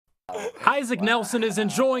Isaac Nelson is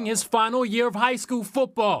enjoying his final year of high school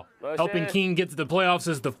football. Helping Keene get to the playoffs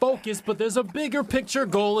is the focus, but there's a bigger picture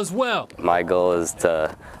goal as well. My goal is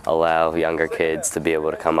to allow younger kids to be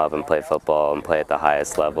able to come up and play football and play at the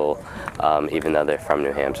highest level, even though they're from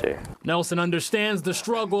New Hampshire. Nelson understands the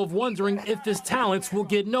struggle of wondering if his talents will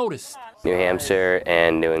get noticed. New Hampshire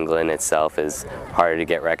and New England itself is harder to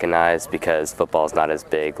get recognized because football is not as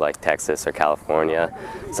big like Texas or California.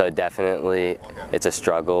 So definitely it's a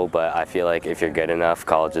struggle, but I feel like if you're good enough,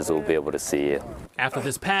 colleges will be able to see you. After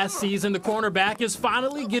this past season, the cornerback is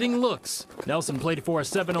finally getting looks. Nelson played for a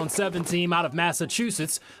 7-on-7 team out of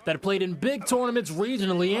Massachusetts that played in big tournaments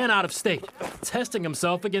regionally and out of state, testing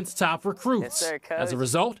himself against top recruits. Yes, sir, Coach. As a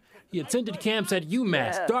result, he attended camps at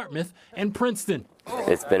UMass, Dartmouth, and Princeton.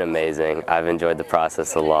 It's been amazing. I've enjoyed the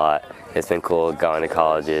process a lot. It's been cool going to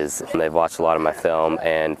colleges. They've watched a lot of my film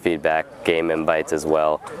and feedback, game invites as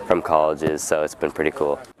well from colleges, so it's been pretty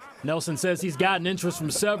cool. Nelson says he's gotten interest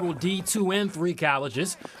from several D2 and 3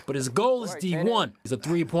 colleges, but his goal is D1. He's a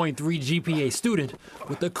 3.3 GPA student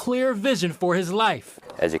with a clear vision for his life.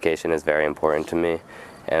 Education is very important to me,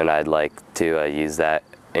 and I'd like to use that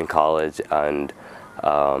in college and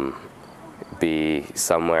be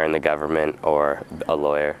somewhere in the government or a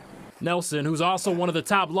lawyer. Nelson, who's also one of the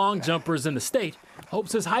top long jumpers in the state,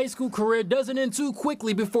 hopes his high school career doesn't end too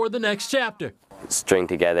quickly before the next chapter. String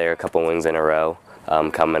together a couple wins in a row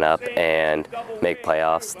coming up and make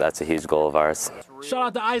playoffs. That's a huge goal of ours. Shout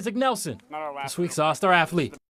out to Isaac Nelson, this week's All-Star athlete.